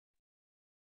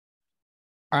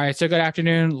All right, so good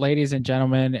afternoon, ladies and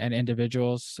gentlemen and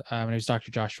individuals. My name is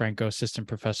Dr. Josh Franco, Assistant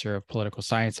Professor of Political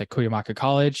Science at Cuyamaca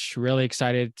College. Really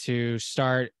excited to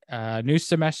start a new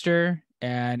semester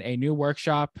and a new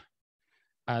workshop.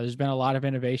 There's been a lot of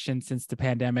innovation since the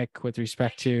pandemic with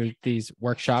respect to these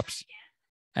workshops,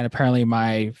 and apparently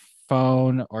my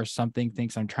phone or something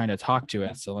thinks I'm trying to talk to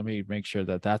it. So let me make sure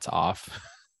that that's off.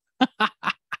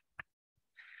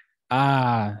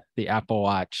 The Apple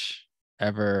Watch.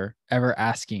 Ever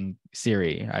asking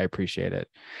Siri. I appreciate it.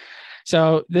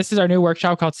 So this is our new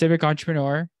workshop called Civic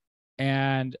Entrepreneur.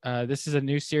 And this is a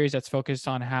new series that's focused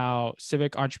on how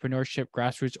civic entrepreneurship,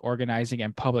 grassroots organizing,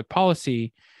 and public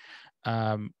policy,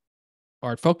 or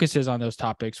it focuses on those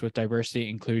topics with diversity,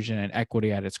 inclusion, and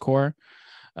equity at its core.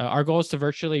 Our goal is to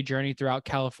virtually journey throughout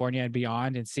California and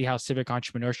beyond and see how civic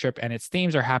entrepreneurship and its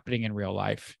themes are happening in real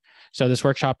life. So this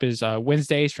workshop is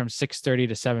Wednesdays from 6:30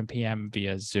 to 7 p.m.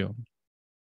 via Zoom.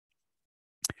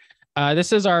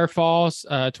 This is our fall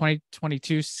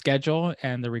 2022 schedule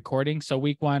and the recording. So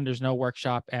week 1, there's no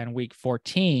workshop, and week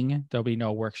 14, there'll be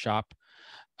no workshop,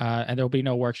 and there'll be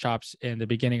no workshops in the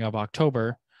beginning of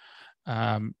October.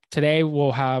 Today,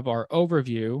 we'll have our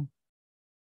overview,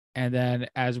 and then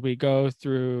as we go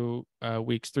through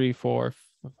weeks 3, 4,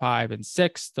 5, and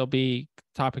 6, there'll be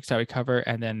topics that we cover,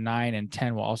 and then 9 and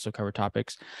 10 will also cover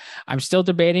topics. I'm still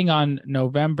debating on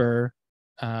November,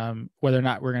 whether or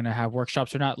not we're going to have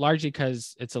workshops or not, largely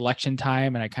because it's election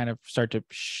time and I kind of start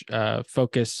to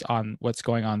focus on what's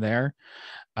going on there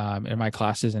in my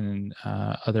classes and in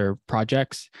other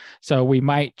projects. So we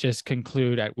might just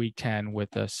conclude at week 10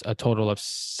 with a total of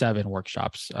 7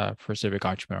 workshops for Civic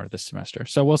Entrepreneur this semester.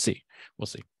 So we'll see.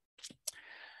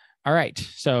 All right.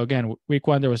 So again, week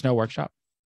 1, there was no workshop.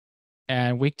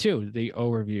 And week 2, the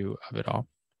overview of it all.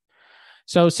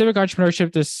 So civic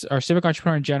entrepreneurship, Civic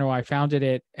Entrepreneur in general, I founded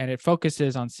it, and it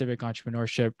focuses on civic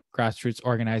entrepreneurship, grassroots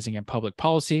organizing, and public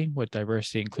policy with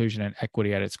diversity, inclusion, and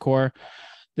equity at its core.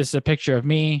 This is a picture of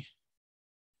me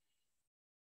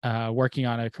working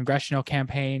on a congressional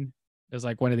campaign. It was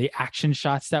like one of the action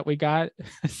shots that we got.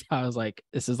 So I was like,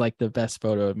 this is like the best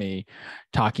photo of me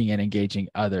talking and engaging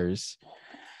others.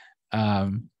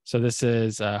 So this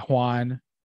is Juan.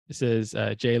 This is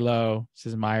J-Lo. This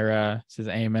is Myra. This is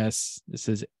Amos. This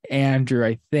is Andrew,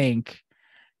 I think.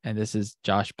 And this is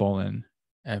Josh Bolin,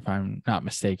 if I'm not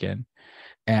mistaken.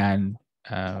 And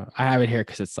I have it here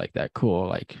because it's like that cool,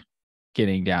 like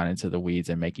getting down into the weeds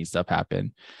and making stuff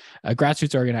happen.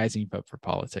 Grassroots organizing, but for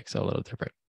politics, so a little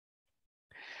different.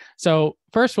 So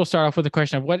first, we'll start off with the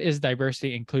question of what is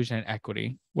diversity, inclusion, and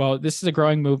equity? Well, this is a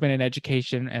growing movement in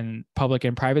education and public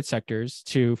and private sectors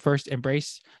to first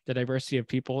embrace the diversity of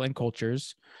people and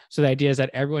cultures. So the idea is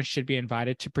that everyone should be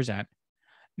invited to present.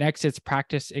 Next, it's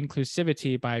practice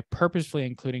inclusivity by purposefully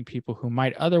including people who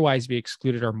might otherwise be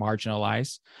excluded or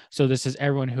marginalized. So this is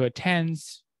everyone who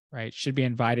attends, right, should be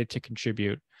invited to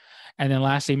contribute. And then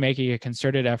lastly, making a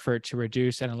concerted effort to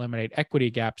reduce and eliminate equity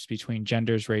gaps between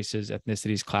genders, races,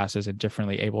 ethnicities, classes, and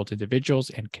differently abled individuals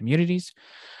and communities.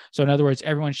 So in other words,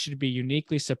 everyone should be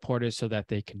uniquely supported so that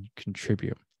they can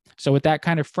contribute. So with that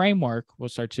kind of framework, we'll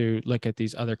start to look at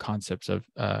these other concepts of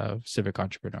civic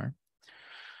entrepreneur.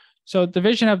 So the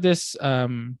vision of this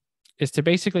is to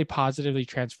basically positively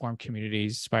transform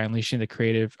communities by unleashing the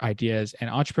creative ideas and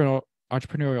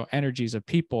entrepreneurial energies of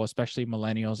people, especially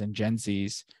millennials and Gen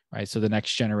Zs, right? So the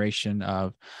next generation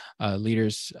of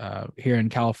leaders here in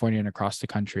California and across the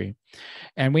country.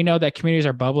 And we know that communities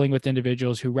are bubbling with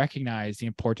individuals who recognize the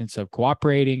importance of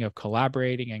cooperating, of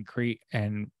collaborating,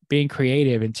 and being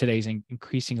creative in today's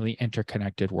increasingly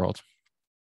interconnected world.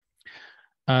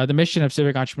 The mission of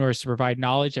Civic Entrepreneur is to provide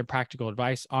knowledge and practical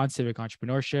advice on civic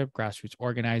entrepreneurship, grassroots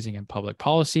organizing, and public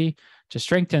policy to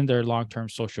strengthen their long-term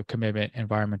social commitment,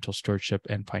 environmental stewardship,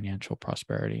 and financial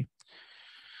prosperity.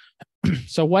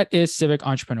 So what is civic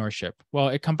entrepreneurship? Well,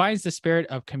 it combines the spirit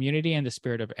of community and the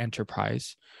spirit of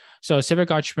enterprise. So a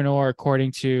civic entrepreneur,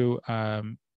 according to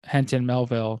Henton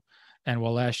Melville and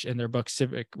Walesh in their book,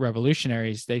 Civic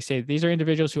Revolutionaries, they say these are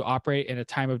individuals who operate in a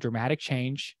time of dramatic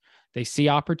change. They see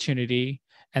opportunity,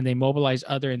 and they mobilize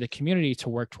others in the community to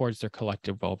work towards their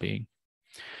collective well-being.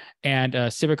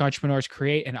 And civic entrepreneurs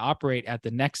create and operate at the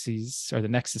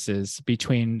nexuses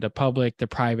between the public, the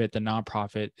private, the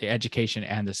nonprofit, the education,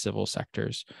 and the civil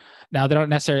sectors. Now, they don't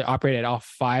necessarily operate at all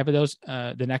 5 of those,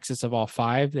 the nexus of all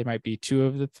 5. They might be 2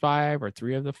 of the 5 or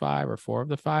 3 of the 5 or 4 of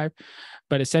the 5.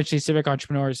 But essentially, civic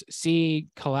entrepreneurs see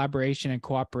collaboration and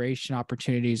cooperation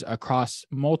opportunities across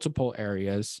multiple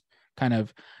areas, kind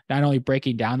of not only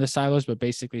breaking down the silos, but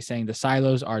basically saying the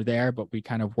silos are there, but we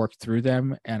kind of work through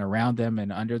them and around them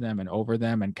and under them and over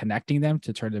them and connecting them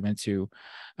to turn them into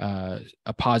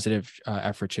a positive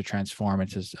effort to transform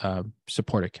and to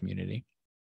support a community.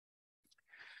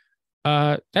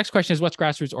 Next question is, what's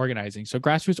grassroots organizing? So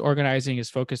grassroots organizing is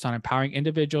focused on empowering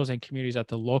individuals and communities at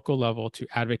the local level to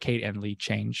advocate and lead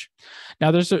change.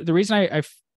 Now, the reason I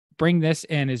bring this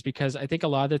in is because I think a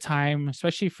lot of the time,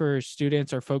 especially for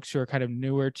students or folks who are kind of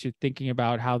newer to thinking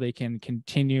about how they can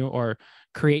continue or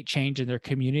create change in their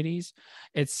communities,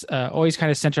 it's always kind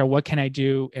of centered on what can I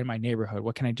do in my neighborhood?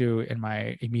 What can I do in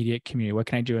my immediate community? What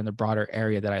can I do in the broader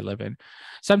area that I live in?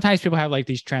 Sometimes people have like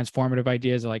these transformative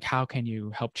ideas of like, how can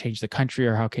you help change the country,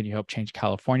 or how can you help change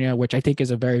California, which I think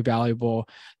is a very valuable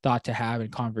thought to have in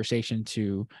conversation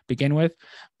to begin with.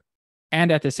 And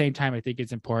at the same time, I think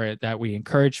it's important that we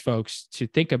encourage folks to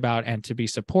think about and to be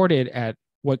supported at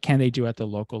what can they do at the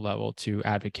local level to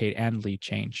advocate and lead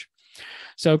change.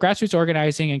 So grassroots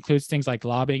organizing includes things like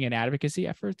lobbying and advocacy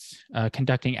efforts,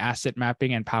 conducting asset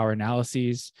mapping and power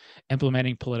analyses,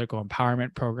 implementing political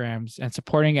empowerment programs, and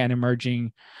supporting and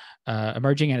emerging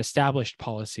and established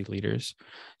policy leaders.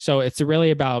 So it's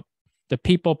really about the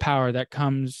people power that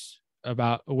comes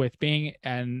about with being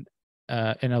in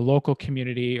a local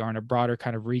community or in a broader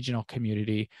kind of regional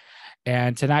community,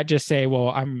 and to not just say, well,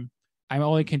 I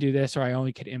only can do this, or I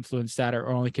only can influence that, or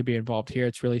only can be involved here.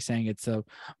 It's really saying it's a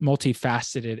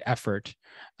multifaceted effort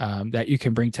that you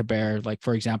can bring to bear, like,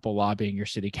 for example, lobbying your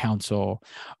city council,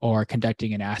 or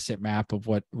conducting an asset map of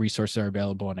what resources are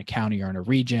available in a county or in a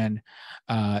region,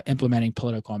 implementing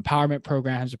political empowerment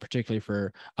programs, particularly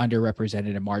for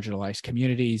underrepresented and marginalized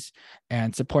communities,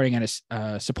 and supporting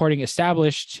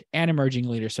established and emerging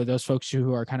leaders. So those folks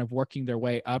who are kind of working their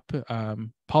way up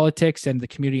politics and the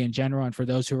community in general, and for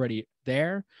those who are already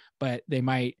there, but they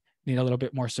might need a little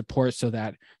bit more support so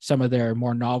that some of their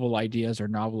more novel ideas or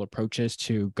novel approaches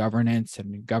to governance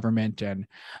and government and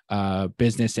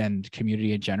business and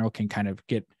community in general can kind of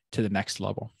get to the next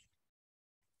level.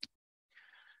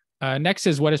 Next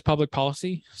is, what is public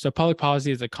policy? So public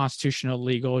policy is a constitutional,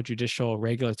 legal, judicial,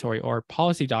 regulatory, or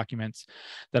policy documents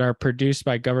that are produced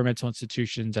by governmental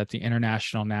institutions at the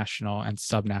international, national, and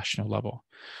subnational level.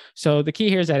 So the key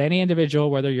here is that any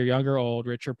individual, whether you're young or old,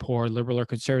 rich or poor, liberal or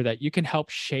conservative, that you can help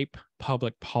shape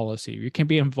public policy. You can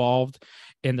be involved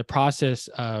in the process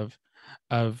of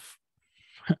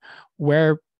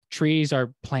where trees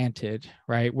are planted,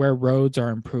 right? Where roads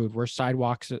are improved, where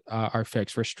sidewalks are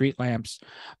fixed, where street lamps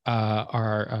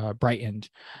are brightened,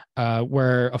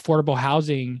 where affordable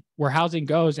housing, where housing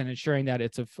goes, and ensuring that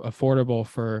it's affordable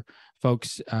for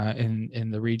folks in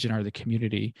the region or the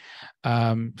community.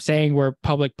 Saying where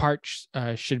public parks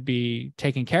should be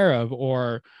taken care of,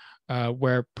 or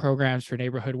where programs for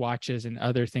neighborhood watches and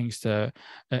other things to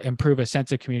improve a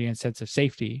sense of community and sense of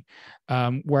safety,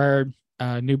 where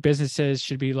new businesses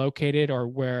should be located, or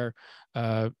where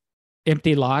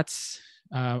empty lots,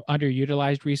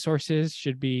 underutilized resources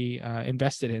should be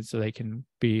invested in so they can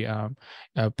be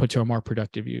put to a more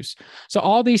productive use. So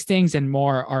all these things and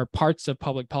more are parts of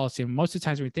public policy. And most of the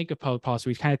times when we think of public policy,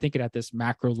 we kind of think it at this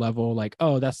macro level, like,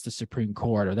 oh, that's the Supreme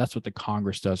Court, or that's what the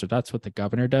Congress does, or that's what the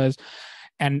governor does.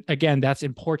 And again, that's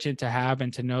important to have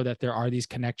and to know that there are these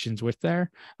connections with there,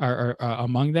 or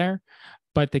among there.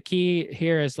 But the key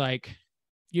here is, like,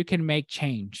 you can make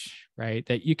change, right?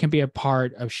 That you can be a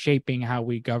part of shaping how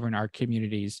we govern our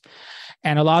communities.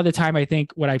 And a lot of the time, I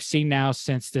think what I've seen now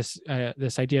since this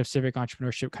idea of civic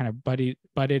entrepreneurship kind of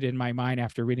budded in my mind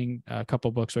after reading a couple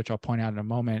of books, which I'll point out in a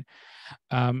moment,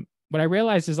 what I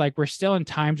realized is, like, we're still in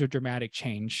times of dramatic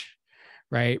change,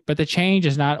 right? But the change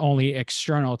is not only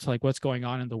external to like what's going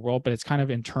on in the world, but it's kind of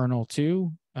internal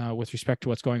too, with respect to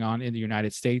what's going on in the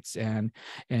United States and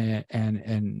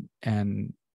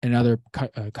in other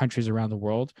countries around the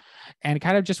world, and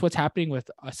kind of just what's happening with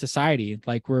society.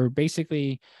 Like, we're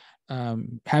basically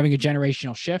having a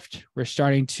generational shift. We're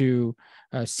starting to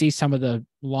see some of the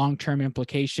long-term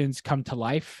implications come to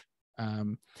life.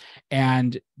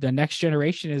 And the next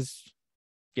generation is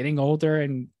getting older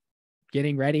and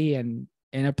getting ready and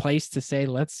in a place to say,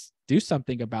 let's do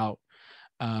something about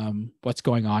what's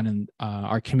going on in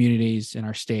our communities, in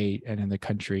our state, and in the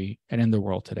country, and in the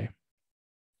world today.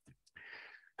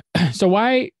 So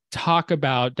why talk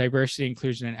about diversity,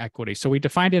 inclusion, and equity? So we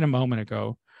defined it a moment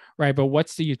ago, right? But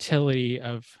what's the utility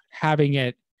of having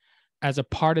it as a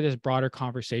part of this broader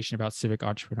conversation about civic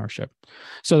entrepreneurship?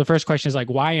 So the first question is, like,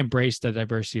 why embrace the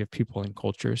diversity of people and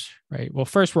cultures, right? Well,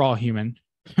 first, we're all human.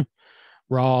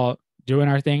 We're all doing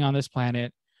our thing on this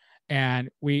planet. And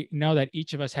we know that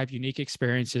each of us have unique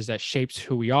experiences that shapes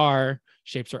who we are,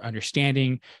 shapes our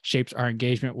understanding, shapes our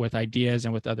engagement with ideas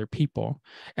and with other people.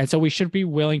 And so we should be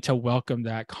willing to welcome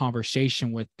that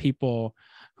conversation with people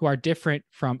who are different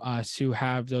from us, who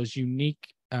have those unique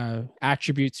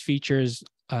attributes, features,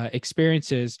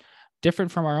 experiences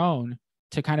different from our own,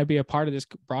 to kind of be a part of this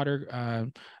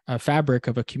broader fabric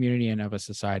of a community and of a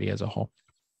society as a whole.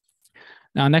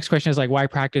 Now, next question is like, why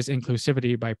practice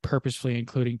inclusivity by purposefully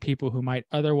including people who might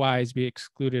otherwise be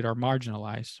excluded or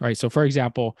marginalized, right? So for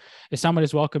example, if someone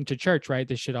is welcome to church, right,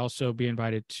 they should also be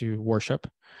invited to worship,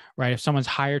 right? If someone's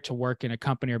hired to work in a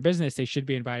company or business, they should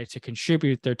be invited to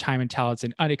contribute their time and talents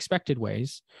in unexpected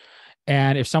ways.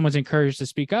 And if someone's encouraged to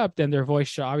speak up, then their voice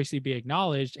should obviously be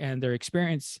acknowledged and their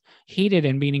experience heeded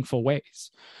in meaningful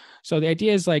ways. So the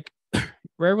idea is like,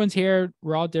 everyone's here,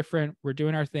 we're all different, we're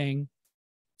doing our thing.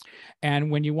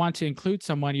 And when you want to include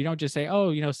someone, you don't just say,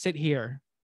 oh, sit here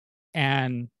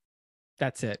and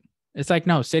that's it. It's like,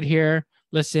 no, sit here,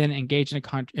 listen, engage in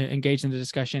the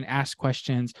discussion, ask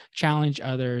questions, challenge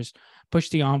others, push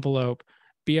the envelope,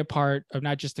 be a part of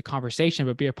not just the conversation,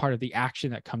 but be a part of the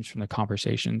action that comes from the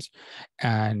conversations.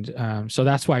 And so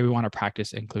that's why we want to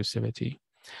practice inclusivity.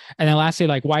 And then lastly,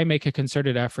 like, why make a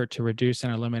concerted effort to reduce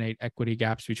and eliminate equity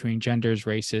gaps between genders,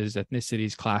 races,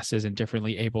 ethnicities, classes, and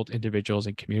differently abled individuals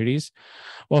and communities?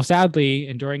 Well, sadly,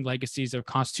 enduring legacies of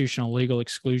constitutional legal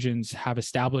exclusions have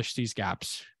established these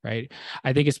gaps, right?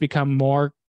 I think it's become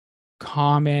more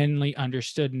commonly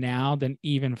understood now than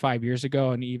even 5 years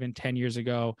ago, and even 10 years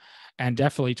ago, and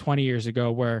definitely 20 years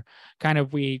ago, where kind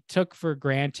of we took for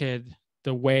granted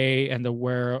the way and the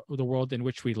world in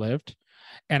which we lived.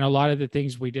 And a lot of the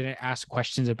things we didn't ask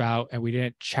questions about, and we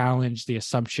didn't challenge the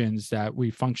assumptions that we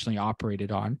functionally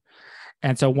operated on.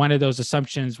 And so one of those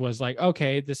assumptions was like,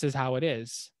 okay, this is how it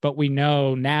is. But we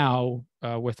know now,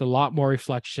 with a lot more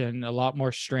reflection, a lot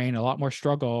more strain, a lot more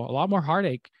struggle, a lot more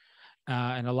heartache,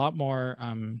 and a lot more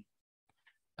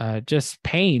just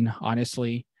pain,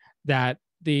 honestly, that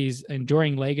these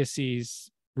enduring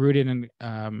legacies rooted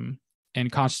in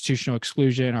constitutional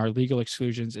exclusion or legal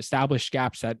exclusions established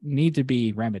gaps that need to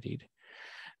be remedied.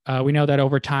 We know that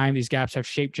over time, these gaps have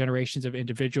shaped generations of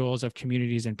individuals, of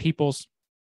communities, and peoples.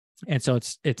 And so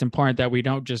it's important that we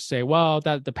don't just say, well,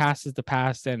 that the past is the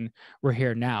past and we're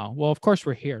here now. Well, of course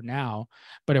we're here now,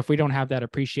 but if we don't have that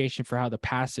appreciation for how the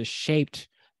past has shaped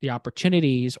the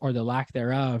opportunities or the lack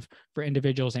thereof for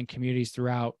individuals and communities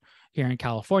throughout here in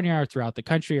California or throughout the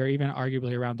country, or even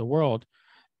arguably around the world,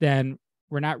 then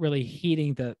we're not really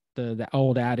heeding the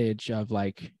old adage of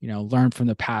like, learn from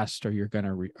the past or you're going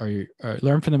to or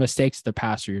learn from the mistakes of the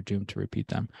past or you're doomed to repeat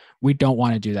them. We don't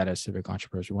want to do that as civic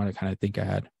entrepreneurs. We want to kind of think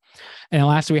ahead. And then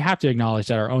lastly, we have to acknowledge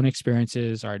that our own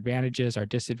experiences, our advantages, our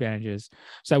disadvantages,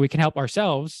 so that we can help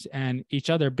ourselves and each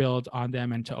other build on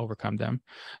them and to overcome them.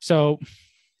 So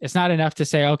it's not enough to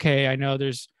say, okay, I know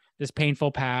there's this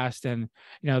painful past and,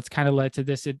 it's kind of led to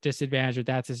this disadvantage or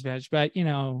that disadvantage, but,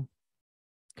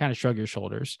 kind of shrug your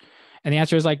shoulders. And the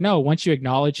answer is like, no, once you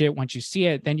acknowledge it, once you see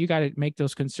it, then you got to make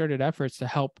those concerted efforts to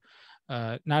help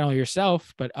not only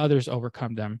yourself, but others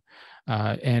overcome them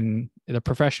in the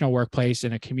professional workplace,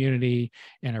 in a community,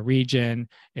 in a region,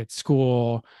 at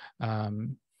school,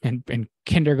 in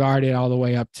kindergarten, all the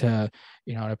way up to,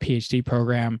 a PhD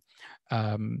program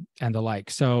and the like.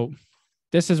 So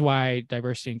this is why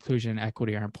diversity, inclusion, and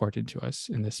equity are important to us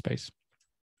in this space.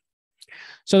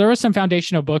 So there are some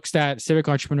foundational books that civic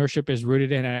entrepreneurship is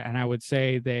rooted in, and I would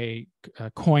say they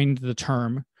coined the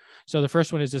term. So the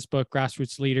first one is this book,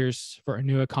 Grassroots Leaders for a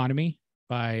New Economy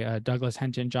by Douglas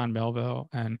Henton, John Melville,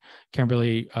 and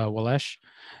Kimberly Walesh.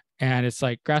 And it's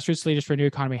like Grassroots Leaders for a New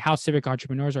Economy, How Civic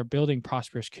Entrepreneurs Are Building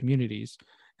Prosperous Communities.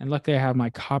 And luckily I have my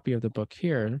copy of the book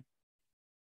here,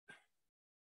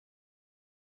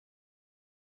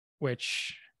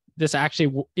 which this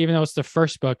actually, even though it's the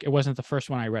first book, it wasn't the first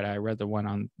one I read. I read the one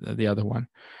on the other one,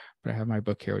 but I have my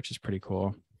book here, which is pretty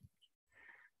cool.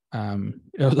 It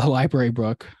was a library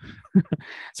book,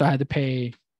 so I had to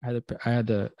pay. I had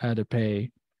to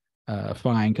pay a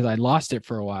fine because I lost it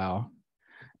for a while.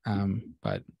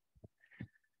 But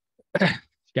you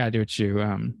gotta do what you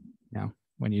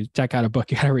when you check out a book,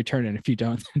 you gotta return it. If you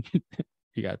don't,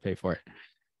 you gotta pay for it.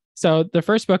 So the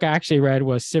first book I actually read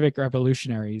was Civic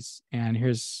Revolutionaries, and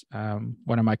here's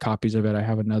one of my copies of it. I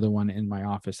have another one in my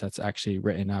office that's actually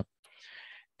written up.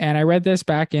 And I read this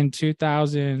back in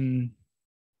 2006,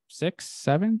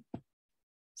 2007,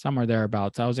 somewhere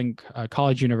thereabouts. I was in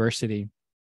college university,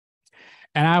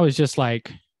 and I was just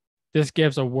like, this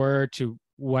gives a word to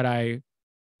what I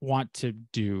want to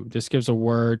do. This gives a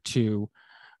word to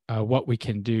what we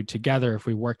can do together if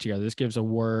we work together. This gives a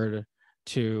word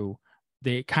to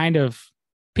the kind of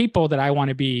people that I want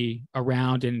to be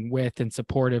around and with and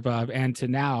supportive of, and to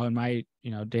now in my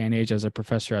day and age as a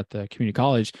professor at the community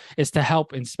college, is to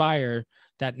help inspire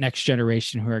that next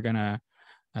generation who are going to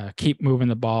keep moving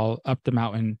the ball up the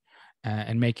mountain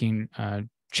and making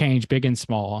change big and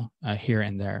small here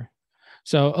and there.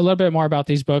 So a little bit more about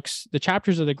these books. The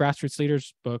chapters of the Grassroots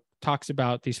Leaders book talks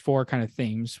about these 4 kind of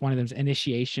themes. One of them is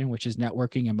initiation, which is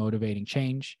networking and motivating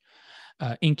change.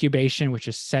 Incubation, which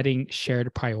is setting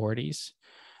shared priorities.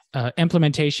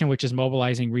 Implementation, which is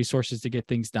mobilizing resources to get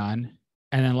things done.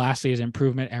 And then lastly is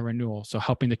improvement and renewal. So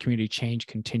helping the community change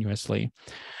continuously.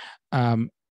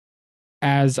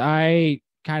 As I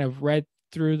kind of read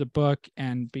through the book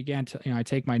and began to, I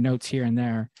take my notes here and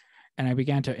there, and I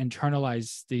began to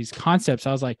internalize these concepts,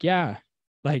 I was like, yeah,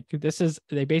 like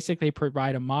they basically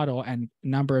provide a model and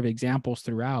number of examples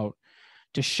throughout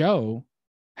to show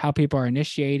how people are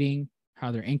initiating,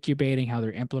 how they're incubating, how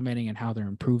they're implementing, and how they're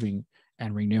improving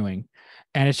and renewing.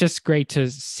 And it's just great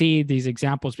to see these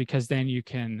examples because then you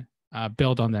can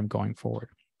build on them going forward.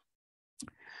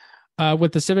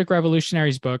 With the Civic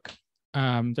Revolutionaries book,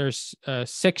 there's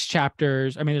 6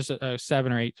 chapters. I mean, there's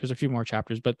 7 or 8. There's a few more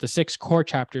chapters, but the 6 core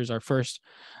chapters are first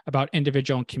about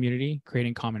individual and community,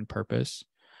 creating common purpose.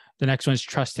 The next one is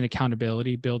trust and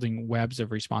accountability, building webs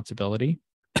of responsibility.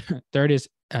 Third is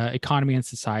economy and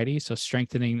society, so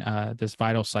strengthening this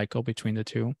vital cycle between the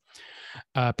two.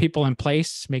 People in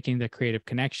place, making the creative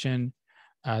connection.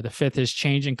 The 5th is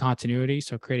change and continuity,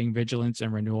 so creating vigilance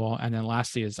and renewal. And then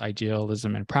lastly is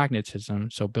idealism and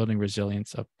pragmatism, so building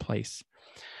resilience of place.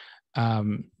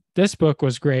 This book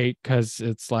was great because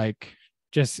it's like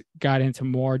just got into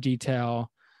more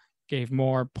detail, gave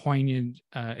more poignant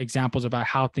examples about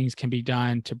how things can be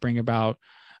done to bring about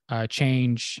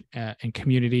change in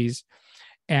communities.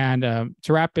 And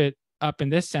to wrap it up in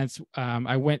this sense,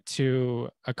 I went to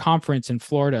a conference in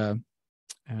Florida.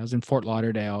 I was in Fort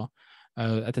Lauderdale.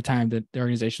 At the time, the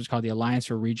organization was called the Alliance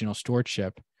for Regional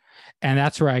Stewardship. And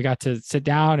that's where I got to sit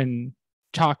down and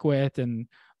talk with and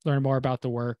learn more about the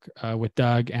work with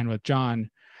Doug and with John.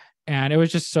 And it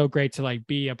was just so great to like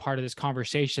be a part of this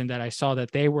conversation that I saw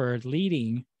that they were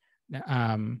leading,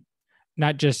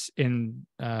 not just in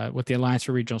with the Alliance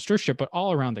for Regional Stewardship, but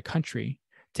all around the country,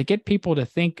 to get people to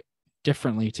think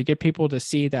differently, to get people to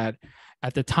see that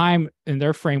at the time in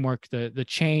their framework, the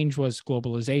change was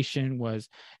globalization, was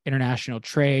international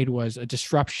trade, was a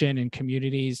disruption in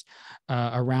communities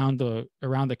around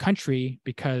the country,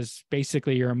 because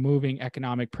basically you're moving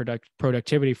economic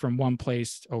productivity from one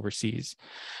place overseas,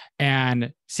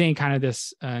 and seeing kind of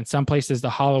this in some places the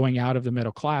hollowing out of the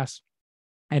middle class,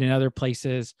 and in other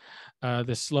places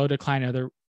the slow decline in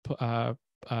other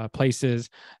places,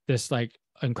 this like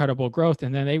incredible growth.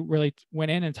 And then they really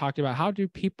went in and talked about how do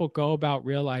people go about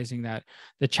realizing that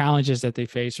the challenges that they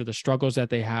face or the struggles that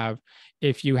they have,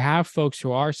 if you have folks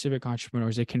who are civic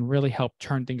entrepreneurs, it can really help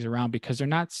turn things around, because they're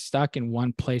not stuck in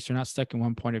one place. They're not stuck in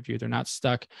one point of view. They're not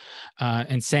stuck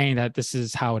in saying that this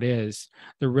is how it is.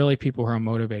 They're really people who are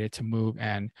motivated to move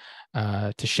and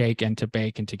to shake and to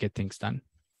bake and to get things done.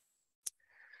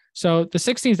 So the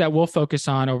 6 things that we'll focus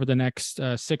on over the next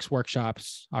 6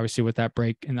 workshops, obviously with that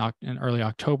break in early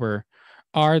October,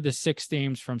 are the 6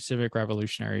 themes from Civic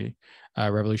Revolutionary.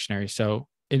 So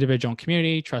individual and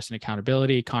community, trust and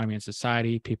accountability, economy and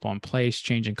society, people in place,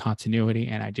 change and continuity,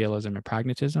 and idealism and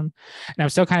pragmatism. And I'm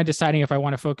still kind of deciding if I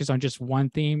want to focus on just one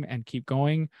theme and keep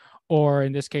going, or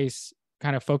in this case,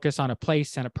 kind of focus on a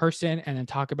place and a person, and then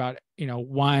talk about,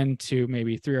 1 to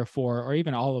maybe 3 or 4, or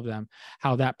even all of them,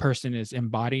 how that person is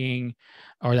embodying,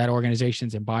 or that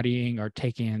organization's embodying or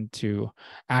taking into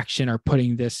action, or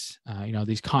putting this,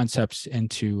 these concepts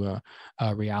into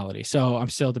reality. So I'm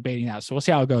still debating that. So we'll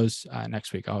see how it goes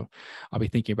next week. I'll be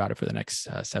thinking about it for the next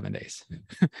 7 days.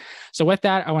 So with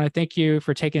that, I want to thank you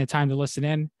for taking the time to listen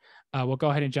in. We'll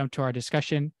go ahead and jump to our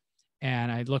discussion.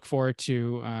 And I look forward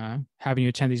to having you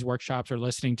attend these workshops or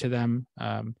listening to them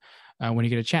when you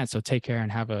get a chance. So take care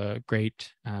and have a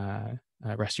great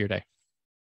rest of your day.